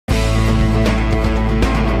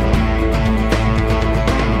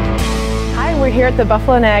here at the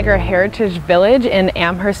Buffalo Niagara Heritage Village in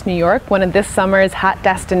Amherst, New York, one of this summer's hot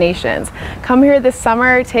destinations. Come here this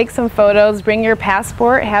summer, take some photos, bring your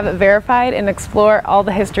passport, have it verified, and explore all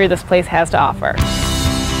the history this place has to offer.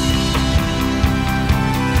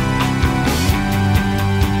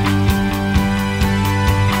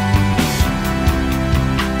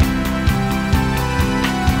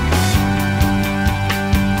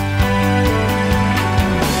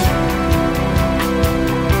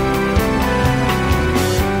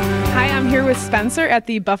 Here with Spencer at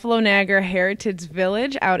the Buffalo Niagara Heritage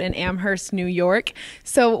Village out in Amherst, New York.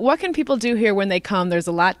 So what can people do here when they come? There's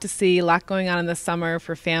a lot to see, a lot going on in the summer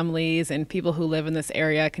for families and people who live in this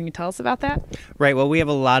area. Can you tell us about that? Right. Well, we have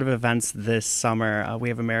a lot of events this summer. We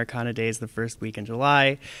have Americana Days the first week in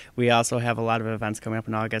July. We also have a lot of events coming up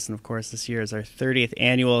in August. And of course, this year is our 30th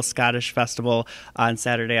annual Scottish Festival on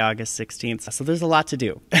Saturday, August 16th. So there's a lot to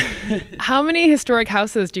do. How many historic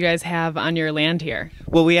houses do you guys have on your land here?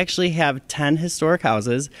 Well, we actually have 10 historic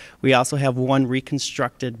houses. We also have one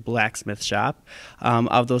reconstructed blacksmith shop.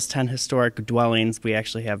 Of those 10 historic dwellings, we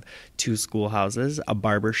actually have 2 schoolhouses, a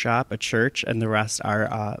barber shop, a church, and the rest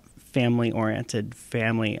are family-oriented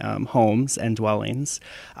homes and dwellings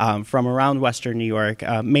from around Western New York,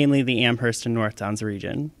 mainly the Amherst and North Downs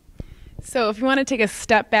region. So if you want to take a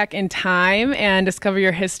step back in time and discover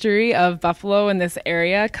your history of Buffalo in this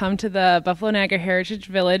area, come to the Buffalo Niagara Heritage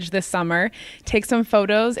Village this summer, take some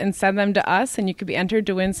photos and send them to us, and you could be entered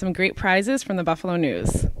to win some great prizes from the Buffalo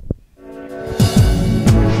News.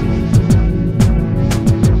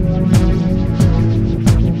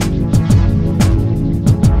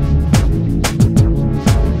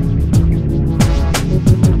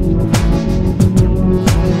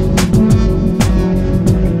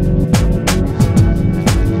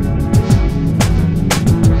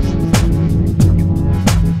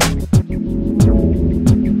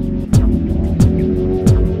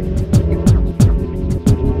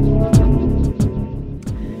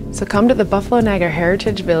 So come to the Buffalo Niagara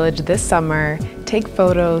Heritage Village this summer, take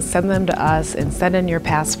photos, send them to us, and send in your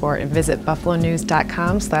passport and visit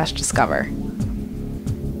buffalonews.com/discover.